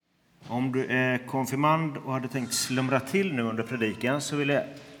Om du är konfirmand och hade tänkt slumra till nu under predikan så vill jag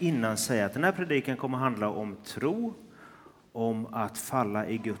innan säga att den här predikan kommer att handla om tro, om att falla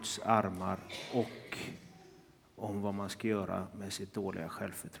i Guds armar och om vad man ska göra med sitt dåliga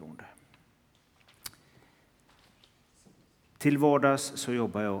självförtroende. Till vardags så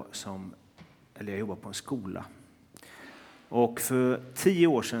jobbar jag jobbar på en skola. Och för 10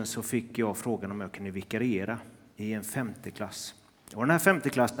 år sedan så fick jag frågan om jag kunde vikariera i en 5:e klass. Och den här 5:e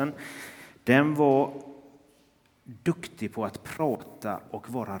klassen, den var duktig på att prata och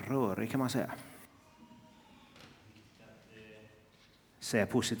vara rörig kan man säga. Säga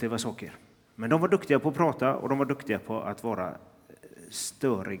positiva saker. Men de var duktiga på att prata och de var duktiga på att vara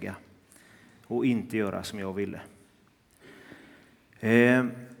störiga och inte göra som jag ville.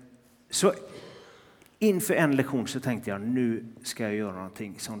 Så inför en lektion så tänkte jag, nu ska jag göra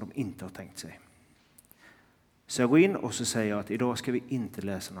någonting som de inte har tänkt sig. Så jag går in och så säger jag att idag ska vi inte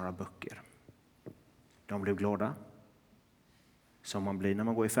läsa några böcker. De blev glada, som man blir när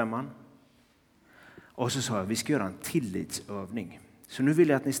man går i 5:an. Och så sa jag, vi ska göra en tillitsövning. Så nu vill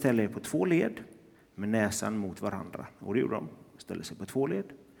jag att ni ställer er på 2 led med näsan mot varandra. Och det gjorde de, ställer sig på 2 led.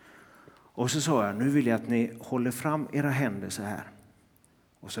 Och så sa jag, nu vill jag att ni håller fram era händer så här.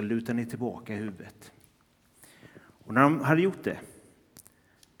 Och så lutar ni tillbaka i huvudet. Och när de hade gjort det,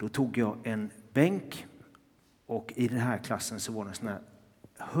 då tog jag en bänk. Och i den här klassen så var det en sån här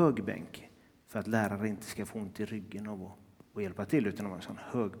hög bänk. För att lärare inte ska få ont i ryggen av att hjälpa till, utan det var en sån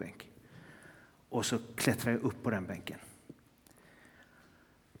hög bänk. Och så klättrade jag upp på den bänken.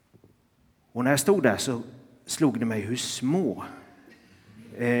 Och när jag stod där så slog det mig hur små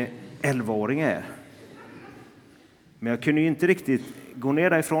 11-åringar är. Men jag kunde ju inte riktigt gå ner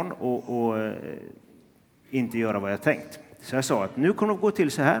därifrån och inte göra vad jag tänkt. Så jag sa att nu kommer det gå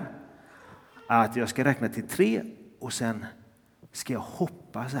till så här. Att jag ska räkna till 3 och sen ska jag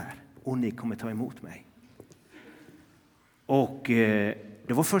hoppa så här. Och ni kommer ta emot mig. Och det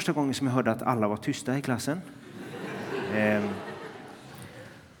var första gången som jag hörde att alla var tysta i klassen.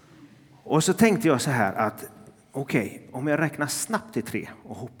 Och så tänkte jag så här att okej, om jag räknar snabbt till 3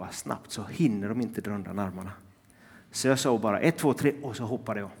 och hoppar snabbt så hinner de inte dra undan armarna. Så jag sa bara 1, 2, 3 och så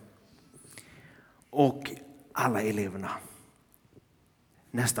hoppade jag. Och alla eleverna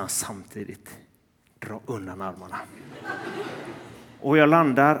nästan samtidigt dra undan armarna. Och jag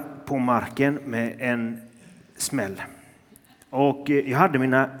landar på marken med en smäll. Och jag hade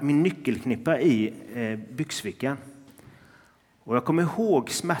min nyckelknippa i byxfickan. Och jag kommer ihåg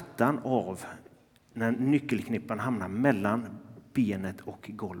smärtan av när nyckelknippan hamnade mellan benet och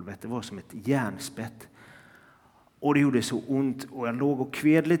golvet. Det var som ett järnspett. Och det gjorde så ont och jag låg och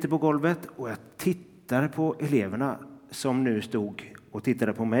kved lite på golvet och jag tittade på eleverna som nu stod och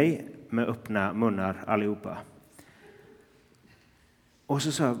tittade på mig med öppna munnar allihopa. Och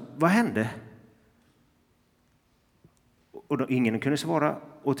så sa jag, vad hände? Och då, ingen kunde svara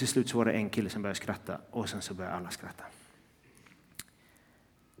och till slut så var det en kille som började skratta och sen så började alla skratta.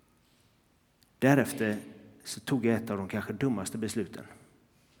 Därefter så tog jag ett av de kanske dummaste besluten.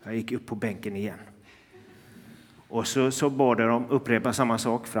 Jag gick upp på bänken igen. Och så bad jag dem upprepa samma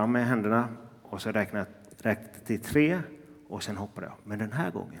sak, fram med händerna och så räknade till 3 och sen hoppade jag. Men den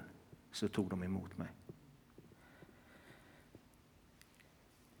här gången så tog de emot mig.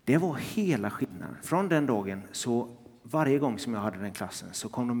 Det var hela skillnaden. Från den dagen så varje gång som jag hade den klassen så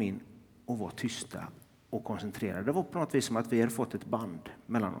kom de in och var tysta och koncentrerade. Det var på något vis som att vi hade fått ett band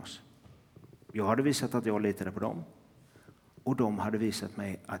mellan oss. Jag hade visat att jag litade på dem och de hade visat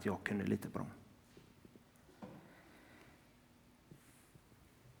mig att jag kunde lita på dem.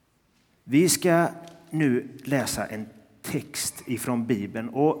 Vi ska nu läsa en text ifrån Bibeln.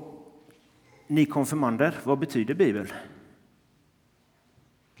 Och ni konfirmander, vad betyder Bibel?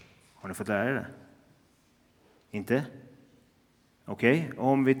 Har ni fått lära er det? Inte? Okej,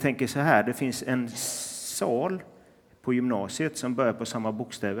 om vi tänker så här. Det finns en sal på gymnasiet som börjar på samma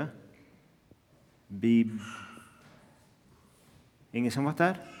bokstäver. Ingen som varit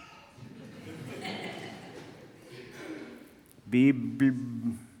där?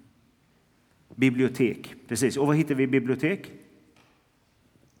 Bibliotek, precis. Och vad hittar vi i bibliotek?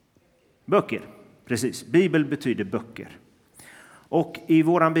 Böcker, precis. Bibel betyder böcker. Och i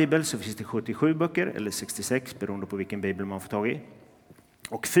våran bibel så finns det 77 böcker, eller 66, beroende på vilken bibel man får tag i.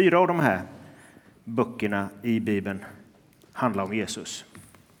 Och 4 av de här böckerna i bibeln handlar om Jesus.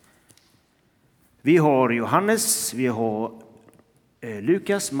 Vi har Johannes, vi har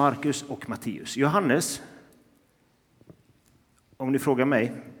Lukas, Markus och Matteus. Johannes, om ni frågar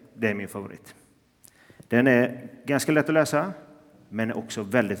mig, det är min favorit. Den är ganska lätt att läsa, men är också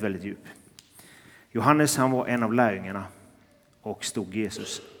väldigt, väldigt djup. Johannes, han var en av lärjungarna och stod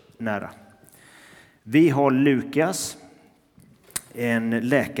Jesus nära. Vi har Lukas, en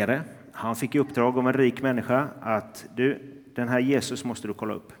läkare. Han fick i uppdrag av en rik människa att den här Jesus måste du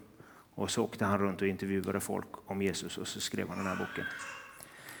kolla upp. Och så åkte han runt och intervjuade folk om Jesus och så skrev han den här boken.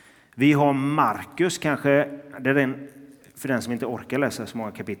 Vi har Markus, kanske, det är för den som inte orkar läsa så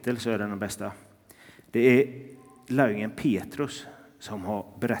många kapitel så är den bästa. Det är lärjungen Petrus som har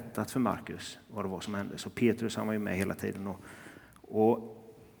berättat för Markus vad det var som hände. Så Petrus, han var ju med hela tiden. Och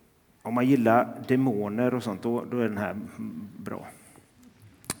om man gillar demoner och sånt, då är den här bra.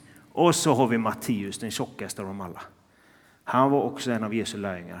 Och så har vi Matteus, den tjockaste av dem alla. Han var också en av Jesu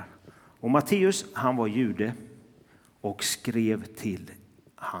lärjungar. Och Matteus, han var jude och skrev till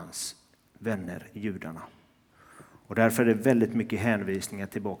hans vänner judarna. Och därför är det väldigt mycket hänvisningar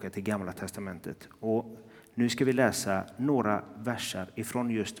tillbaka till Gamla testamentet. Och nu ska vi läsa några verser ifrån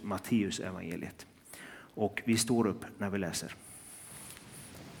just Matteus evangeliet. Och vi står upp när vi läser.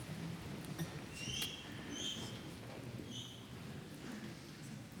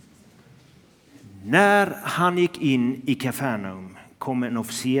 När han gick in i Kafarnaum kom en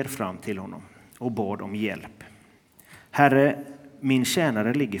officer fram till honom och bad om hjälp. Herre, min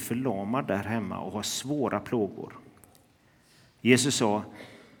tjänare ligger förlamad där hemma och har svåra plågor. Jesus sa,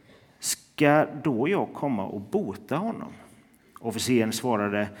 ska då jag komma och bota honom? Officeren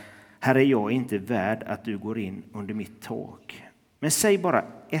svarade, Herre, jag är inte värd att du går in under mitt tak. Men säg bara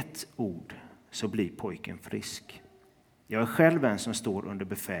ett ord så blir pojken frisk. Jag är själv en som står under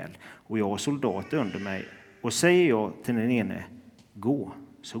befäl och jag har soldater under mig. Och säger jag till den ene, gå,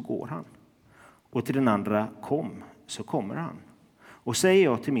 så går han. Och till den andra, kom, så kommer han. Och säger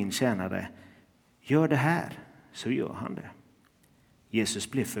jag till min tjänare, gör det här, så gör han det.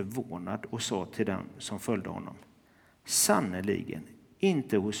 Jesus blev förvånad och sa till den som följde honom, sannoliken,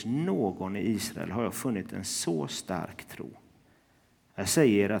 inte hos någon i Israel har jag funnit en så stark tro. Jag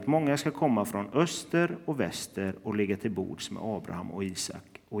säger att många ska komma från öster och väster och ligga till bords med Abraham och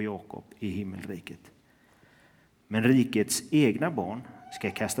Isak och Jakob i himmelriket. Men rikets egna barn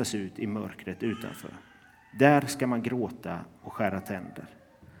ska kastas ut i mörkret utanför. Där ska man gråta och skära tänder.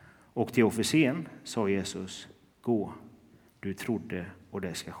 Och till officeren sa Jesus, gå, du trodde och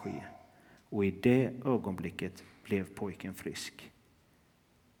det ska ske. Och i det ögonblicket blev pojken frisk.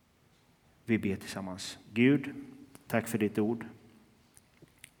 Vi ber tillsammans. Gud, tack för ditt ord.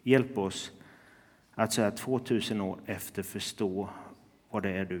 Hjälp oss att så här 2000 år efter förstå vad det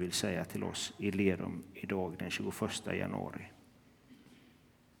är du vill säga till oss i Lerum idag den 21 januari.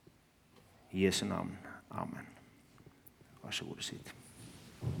 I Jesu namn. Amen. Varsågod och sitt.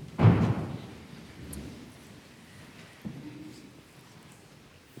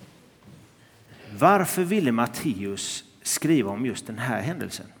 Varför ville Matteus skriva om just den här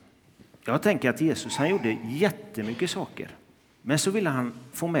händelsen? Jag tänker att Jesus, han gjorde jättemycket saker. Men så ville han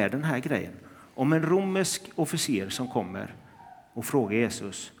få med den här grejen om en romersk officer som kommer och frågar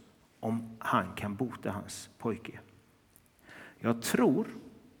Jesus om han kan bota hans pojke. Jag tror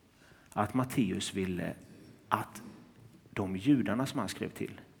att Matteus ville att de judarna som han skrev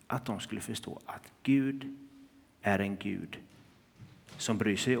till, att de skulle förstå att Gud är en Gud som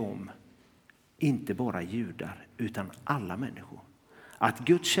bryr sig om inte bara judar utan alla människor. Att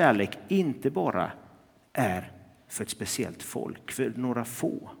Guds kärlek inte bara är för ett speciellt folk, för några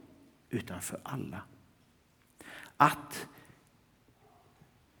få, utan för alla. Att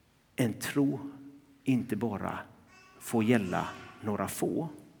en tro inte bara får gälla några få,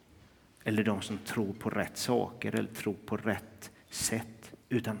 eller de som tror på rätt saker eller tror på rätt sätt,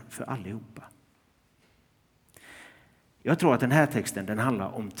 utan för allihopa. Jag tror att den här texten, den handlar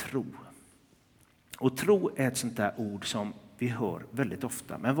om tro. Och tro är ett sånt där ord som vi hör väldigt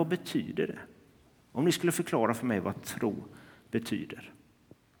ofta. Men vad betyder det? Om ni skulle förklara för mig vad tro betyder.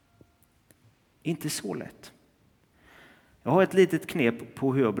 Inte så lätt. Jag har ett litet knep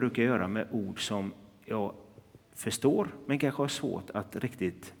på hur jag brukar göra med ord som jag förstår men kanske har svårt att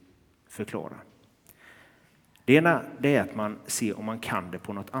riktigt förklara. Det ena det är att man ser om man kan det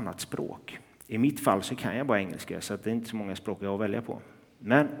på något annat språk. I mitt fall så kan jag bara engelska så att det är inte så många språk jag har att välja på.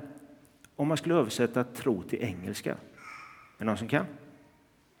 Men om man skulle översätta tro till engelska. Är det någon som kan?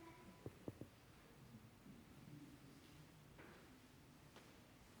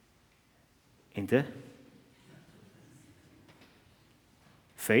 Inte?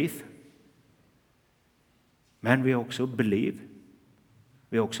 Faith. Men vi har också believe.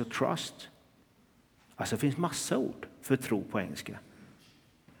 Vi har också trust. Alltså det finns massa ord för tro på engelska.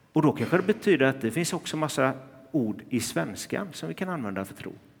 Och då kanske det betyder att det finns också massa ord i svenskan som vi kan använda för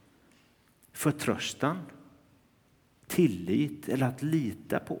tro. Förtröstan, tillit eller att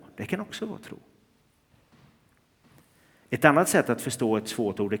lita på. Det kan också vara tro. Ett annat sätt att förstå ett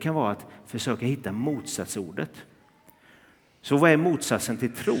svårt ord, det kan vara att försöka hitta motsatsordet. Så vad är motsatsen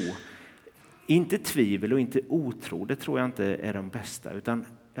till tro? Inte tvivel och inte otro, det tror jag inte är de bästa. Utan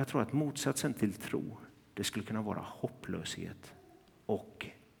jag tror att motsatsen till tro, det skulle kunna vara hopplöshet och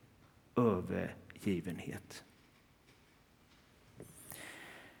övergivenhet.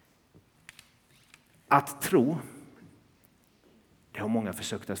 Att tro, det har många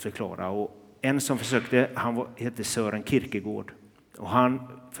försökt att förklara. Och en som försökte, heter Søren Kierkegaard. Och han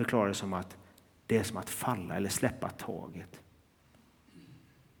förklarade som att det är som att falla eller släppa taget.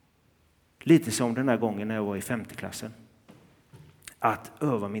 Lite som den här gången när jag var i 5:e klassen. Att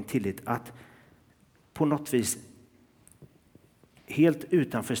öva min tillit, att på något vis helt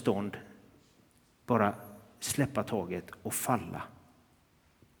utan förstånd bara släppa taget och falla.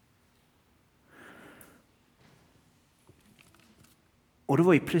 Och det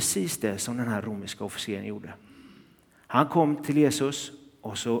var ju precis det som den här romerska officeren gjorde. Han kom till Jesus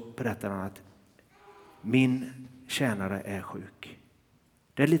och så berättade han att min tjänare är sjuk.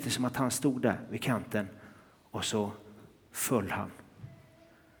 Det är lite som att han stod där vid kanten och så föll han.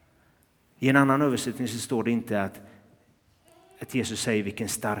 I en annan översättning så står det inte att Jesus säger vilken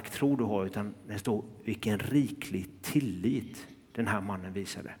stark tro du har, utan det står vilken riklig tillit den här mannen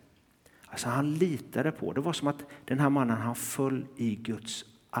visade. Alltså han litade på, det var som att den här mannen han föll i Guds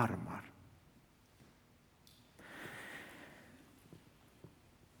armar.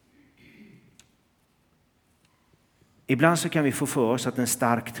 Ibland så kan vi få för oss att en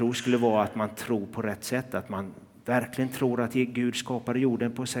stark tro skulle vara att man tror på rätt sätt, att man verkligen tror att Gud skapade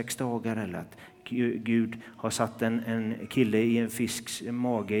jorden på 6 dagar eller att Gud har satt en kille i en fisks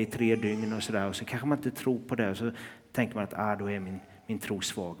mage i 3 dygn och sådär. Och så kanske man inte tror på det och så tänker man att då är min tro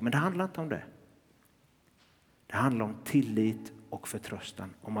svag. Men det handlar inte om det. Det handlar om tillit och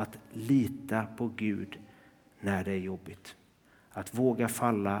förtröstan, om att lita på Gud när det är jobbigt. Att våga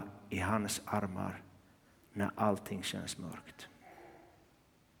falla i hans armar när allting känns mörkt.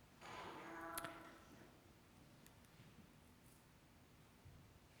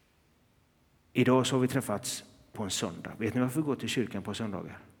 Idag så har vi träffats på en söndag. Vet ni varför vi går till kyrkan på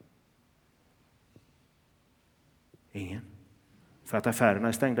söndagar? Ingen? För att affärerna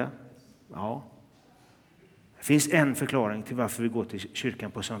är stängda? Ja. Det finns en förklaring till varför vi går till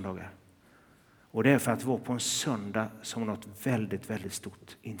kyrkan på söndagar. Och det är för att vara på en söndag som något väldigt, väldigt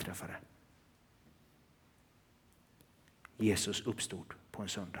stort inträffade. Jesus uppstod på en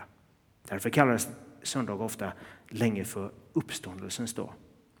söndag. Därför kallades söndag ofta länge för uppståndelsens dag.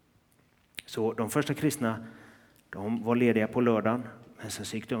 Så de första kristna, de var lediga på lördagen, men sen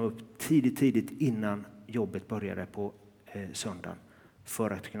gick de upp tidigt innan jobbet började på söndagen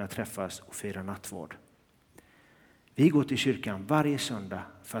för att kunna träffas och fira nattvard. Vi går till kyrkan varje söndag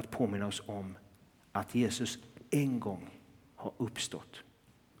för att påminna oss om att Jesus en gång har uppstått.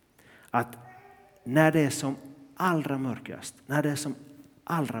 Att när det är som allra mörkast, när det är som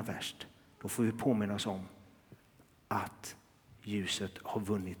allra värst, då får vi påminna oss om att ljuset har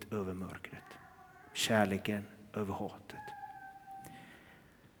vunnit över mörkret. Kärleken över hatet.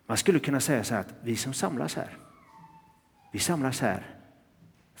 Man skulle kunna säga så här att vi som samlas här, vi samlas här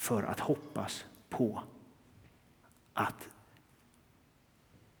för att hoppas på att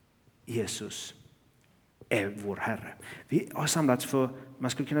Jesus är vår Herre. Vi har samlats för,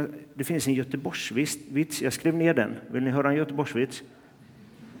 det finns en Göteborgsvits, jag skrev ner den. Vill ni höra en Göteborgsvits?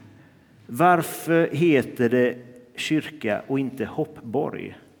 Varför heter det kyrka och inte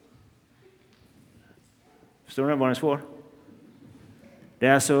hoppborg? Förstår ni vad den är svår? Det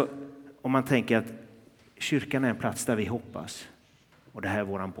är alltså, om man tänker att kyrkan är en plats där vi hoppas. Och det här är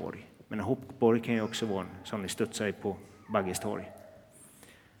våran borg. Men en hoppborg kan ju också vara en som ni studsar i på Baggestorg.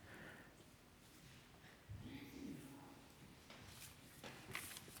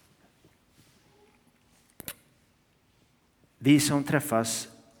 Vi som träffas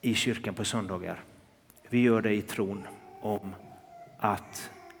i kyrkan på söndagar, vi gör det i tron om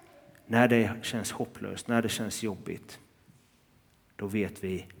att när det känns hopplöst, när det känns jobbigt, då vet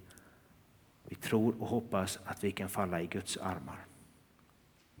vi tror och hoppas att vi kan falla i Guds armar.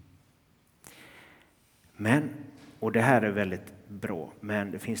 Men, och det här är väldigt bra,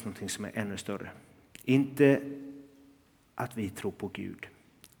 men det finns något som är ännu större. Inte att vi tror på Gud,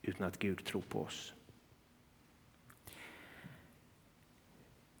 utan att Gud tror på oss.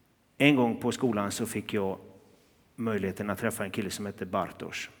 En gång på skolan så fick jag möjligheten att träffa en kille som heter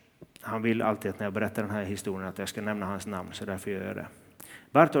Bartosz. Han vill alltid att när jag berättar den här historien att jag ska nämna hans namn, så därför gör jag det.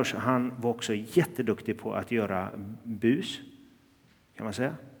 Bartosz, han var också jätteduktig på att göra bus, kan man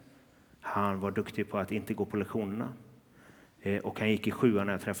säga. Han var duktig på att inte gå på lektionerna. Och han gick i 7:an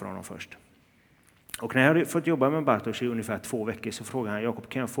när jag träffade honom först. Och när jag hade fått jobba med Bartosz i ungefär 2 veckor så frågade han: Jakob,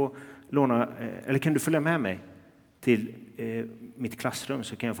 kan jag få låna, eller kan du följa med mig till mitt klassrum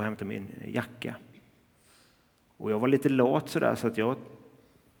så kan jag få hämta min jacka? Och jag var lite lat sådär, så att jag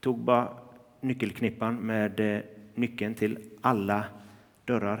tog bara nyckelknippan med nyckeln till alla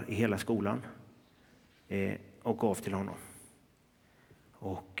dörrar i hela skolan och gav till honom.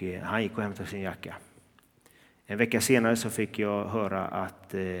 Och han gick och hämtade sin jacka. En vecka senare så fick jag höra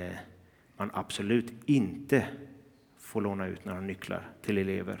att man absolut inte får låna ut några nycklar till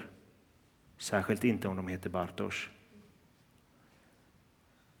elever. Särskilt inte om de heter Bartosz.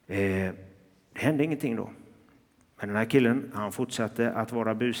 Det hände ingenting då. Men den här killen, han fortsatte att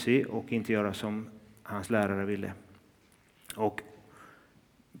vara busig och inte göra som hans lärare ville. Och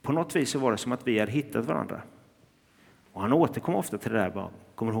på något vis så var det som att vi hade hittat varandra. Och han återkom ofta till det där. Bara,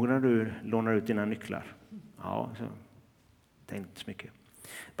 kommer du ihåg när du lånar ut dina nycklar? Ja, så tänkte inte så mycket.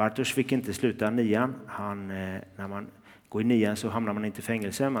 Bartosz fick inte sluta 9:an. När man går i 9:an så hamnar man inte i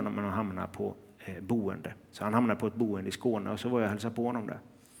fängelse, men man hamnar på boende. Så han hamnar på ett boende i Skåne och så var jag och hälsade på honom där.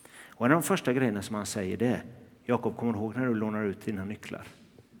 Och en av de första grejerna som han säger det är: Jakob, kommer du ihåg när du lånar ut dina nycklar?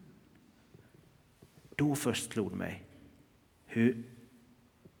 Då först slog det mig hur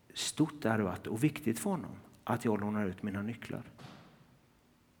stort det hade varit och viktigt för honom att jag lånar ut mina nycklar.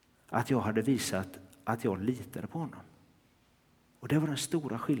 Att jag hade visat att jag litade på honom. Och det var den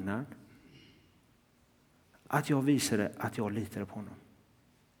stora skillnaden. Att jag visade att jag litade på honom.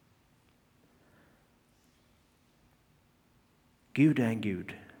 Gud är en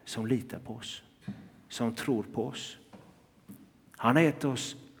Gud som litar på oss. Som tror på oss. Han har gett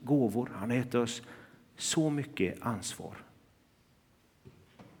oss gåvor. Han har gett oss så mycket ansvar.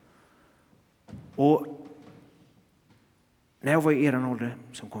 Och när jag var i eran ålder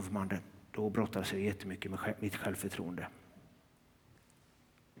som konfirmande, då brottades jag jättemycket med mitt självförtroende.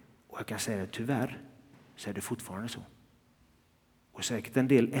 Och jag kan säga att tyvärr så är det fortfarande så. Och säkert en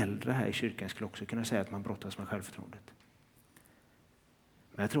del äldre här i kyrkan skulle också kunna säga att man brottas med självförtroendet.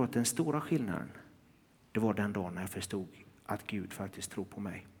 Men jag tror att den stora skillnaden, det var den dagen när jag förstod att Gud faktiskt tror på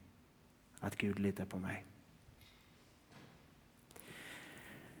mig. Att Gud litar på mig.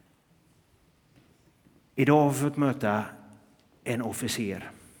 Idag har vi fått möta en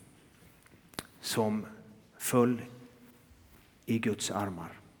officer som föll i Guds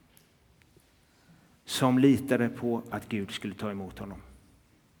armar. Som litade på att Gud skulle ta emot honom.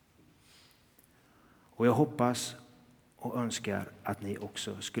 Och jag hoppas och önskar att ni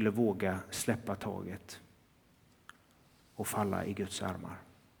också skulle våga släppa taget och falla i Guds armar.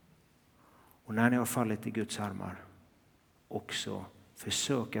 Och när ni har fallit i Guds armar också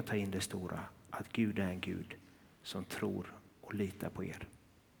försöka ta in det stora, att Gud är en Gud som tror och litar på er.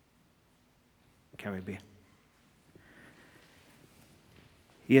 Kan vi be?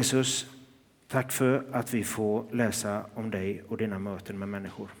 Jesus, tack för att vi får läsa om dig och dina möten med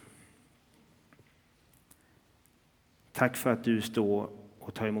människor. Tack för att du står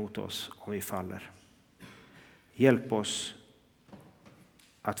och tar emot oss om vi faller. Hjälp oss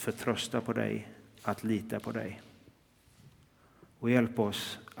att förtrösta på dig, att lita på dig. Och hjälp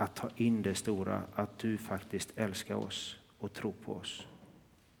oss att ta in det stora, att du faktiskt älskar oss och tror på oss.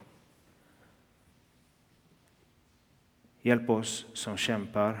 Hjälp oss som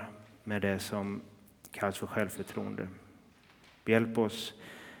kämpar med det som kallas för självförtroende. Hjälp oss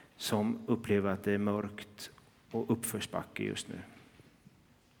som upplever att det är mörkt och uppförsbacke just nu.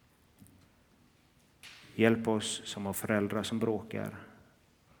 Hjälp oss som har föräldrar som bråkar.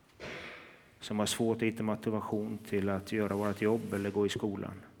 Som har svårt att hitta motivation till att göra vårt jobb eller gå i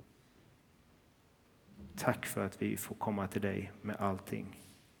skolan. Tack för att vi får komma till dig med allting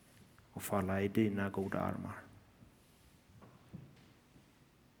och falla i dina goda armar.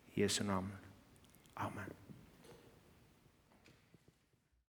 I Jesu namn. Amen.